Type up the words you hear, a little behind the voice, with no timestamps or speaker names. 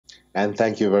And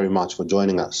thank you very much for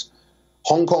joining us.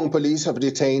 Hong Kong police have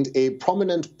detained a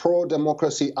prominent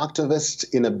pro-democracy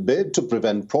activist in a bid to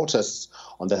prevent protests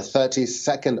on the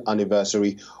 32nd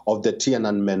anniversary of the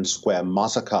Tiananmen Square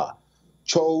massacre.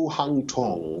 Chow Hang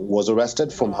Tung was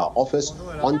arrested from her office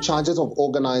on charges of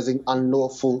organizing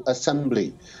unlawful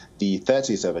assembly. The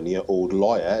 37-year-old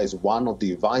lawyer is one of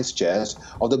the vice chairs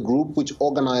of the group which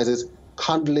organizes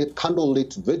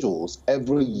candlelit vigils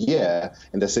every year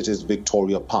in the city's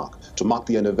Victoria Park to mark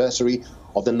the anniversary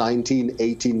of the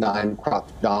 1989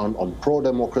 crackdown on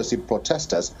pro-democracy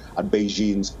protesters at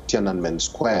Beijing's Tiananmen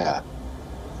Square.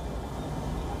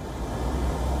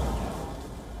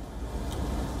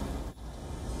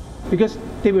 Because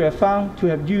they were found to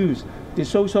have used the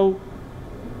social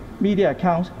media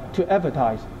accounts to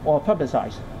advertise or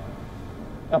publicize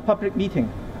a public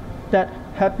meeting that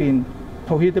had been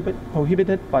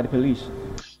prohibited by the police.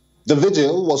 The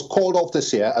vigil was called off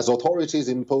this year as authorities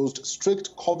imposed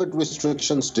strict COVID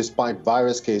restrictions despite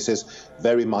virus cases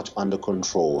very much under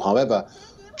control. However,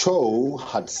 Chow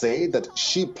had said that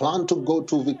she planned to go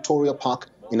to Victoria Park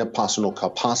in a personal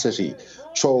capacity.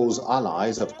 Chow's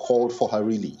allies have called for her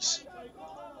release.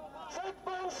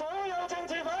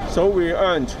 So we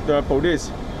urge the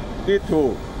police need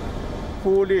to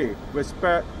fully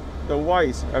respect the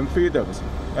rights and freedoms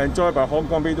enjoyed by Hong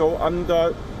Kong people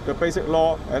under the basic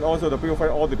law and also the Bill of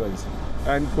Rights ordinance,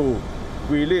 and to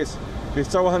release the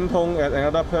Chow Hang Tung and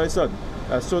another person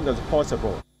as soon as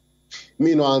possible.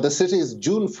 Meanwhile, the city's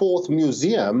June 4th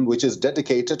museum, which is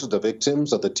dedicated to the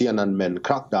victims of the Tiananmen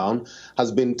crackdown,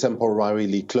 has been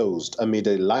temporarily closed amid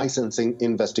a licensing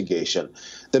investigation.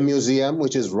 The museum,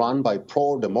 which is run by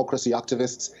pro-democracy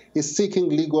activists, is seeking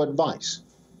legal advice.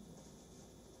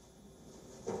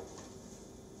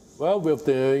 Well, with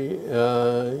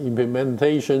the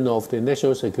implementation of the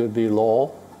national security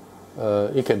law,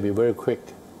 it can be very quick.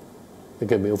 It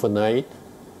can be overnight.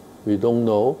 We don't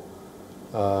know.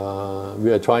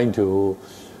 We are trying to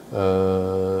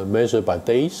measure by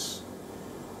days.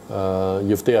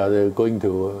 If they are going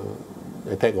to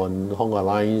attack on Hong Kong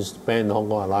Alliance, ban Hong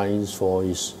Kong Alliance for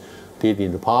its deed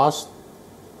in the past,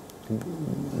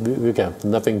 we have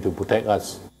nothing to protect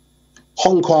us.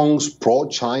 Hong Kong's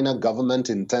pro-China government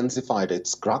intensified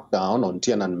its crackdown on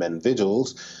Tiananmen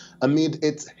vigils amid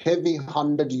its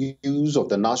heavy-handed use of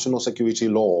the national security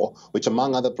law, which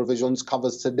among other provisions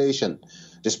covers sedation.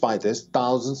 Despite this,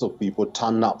 thousands of people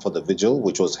turned up for the vigil,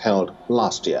 which was held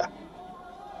last year.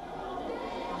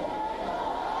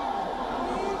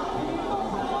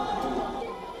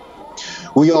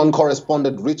 WION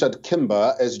correspondent Richard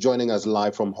Kimber is joining us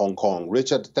live from Hong Kong.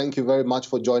 Richard, thank you very much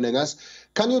for joining us.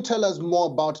 Can you tell us more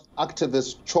about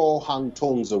activist Chow Hang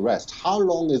Tung's arrest? How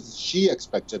long is she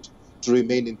expected to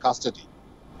remain in custody?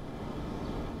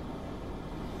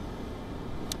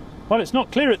 Well, it's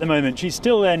not clear at the moment. She's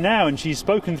still there now, and she's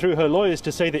spoken through her lawyers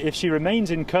to say that if she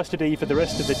remains in custody for the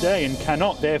rest of the day and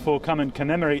cannot therefore come and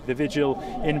commemorate the vigil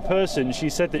in person, she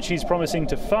said that she's promising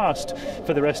to fast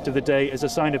for the rest of the day as a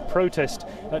sign of protest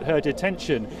at her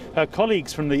detention. Her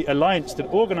colleagues from the alliance that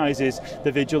organises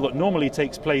the vigil that normally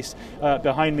takes place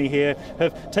behind me here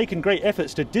have taken great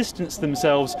efforts to distance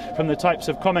themselves from the types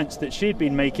of comments that she'd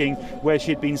been making, where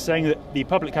she'd been saying that the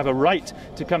public have a right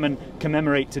to come and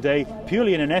commemorate today,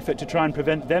 purely in an effort to try and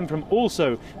prevent them from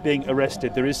also being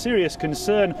arrested. There is serious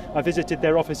concern. I visited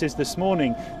their offices this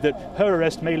morning that her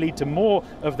arrest may lead to more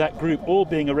of that group all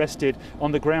being arrested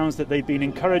on the grounds that they've been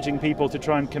encouraging people to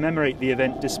try and commemorate the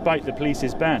event despite the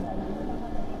police's ban.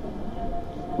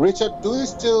 Richard, do you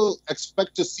still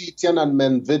expect to see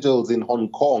Tiananmen vigils in Hong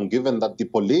Kong, given that the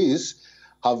police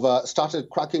have started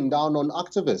cracking down on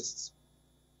activists?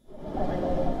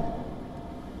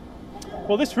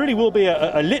 Well, this really will be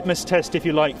a litmus test, if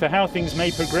you like, for how things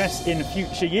may progress in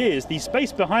future years. The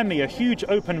space behind me, a huge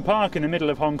open park in the middle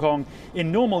of Hong Kong,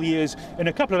 in normal years, in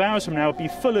a couple of hours from now, would be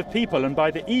full of people, and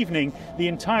by the evening, the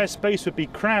entire space would be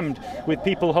crammed with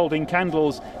people holding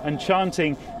candles and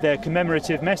chanting their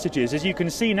commemorative messages. As you can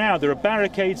see now, there are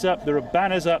barricades up, there are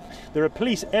banners up, there are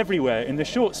police everywhere. In the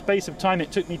short space of time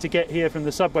it took me to get here from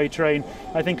the subway train,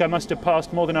 I think I must have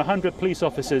passed more than 100 police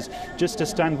officers just to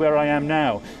stand where I am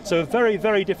now. So a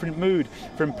very different mood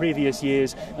from previous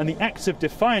years, and the acts of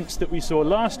defiance that we saw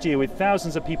last year with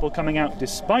thousands of people coming out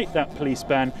despite that police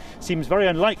ban seems very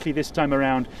unlikely this time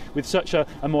around, with such a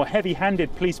more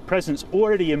heavy-handed police presence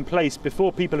already in place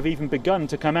before people have even begun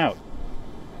to come out.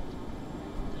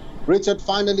 Richard,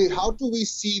 finally, how do we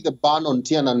see the ban on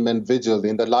Tiananmen Vigil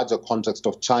in the larger context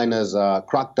of China's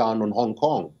crackdown on Hong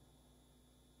Kong?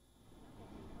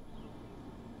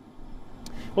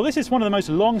 Well, this is one of the most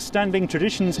long-standing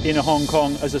traditions in Hong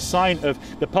Kong as a sign of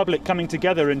the public coming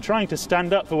together and trying to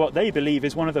stand up for what they believe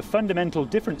is one of the fundamental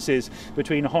differences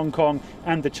between Hong Kong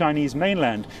and the Chinese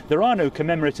mainland. There are no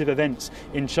commemorative events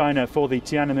in China for the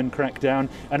Tiananmen crackdown,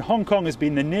 and Hong Kong has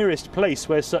been the nearest place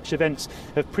where such events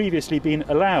have previously been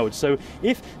allowed. So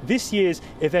if this year's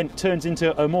event turns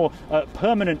into a more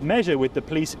permanent measure with the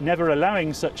police never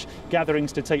allowing such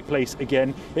gatherings to take place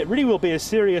again, it really will be a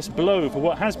serious blow for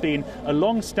what has been a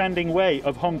long-standing way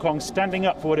of Hong Kong standing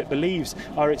up for what it believes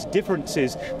are its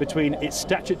differences between its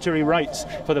statutory rights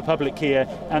for the public here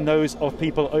and those of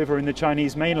people over in the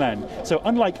Chinese mainland. So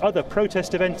unlike other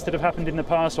protest events that have happened in the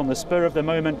past on the spur of the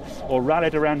moment or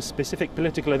rallied around specific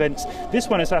political events, this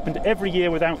one has happened every year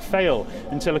without fail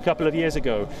until a couple of years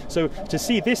ago. So to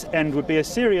see this end would be a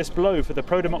serious blow for the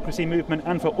pro-democracy movement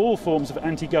and for all forms of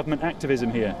anti-government activism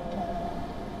here.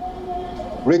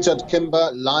 Richard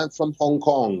Kimber, live from Hong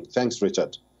Kong. Thanks,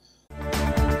 Richard.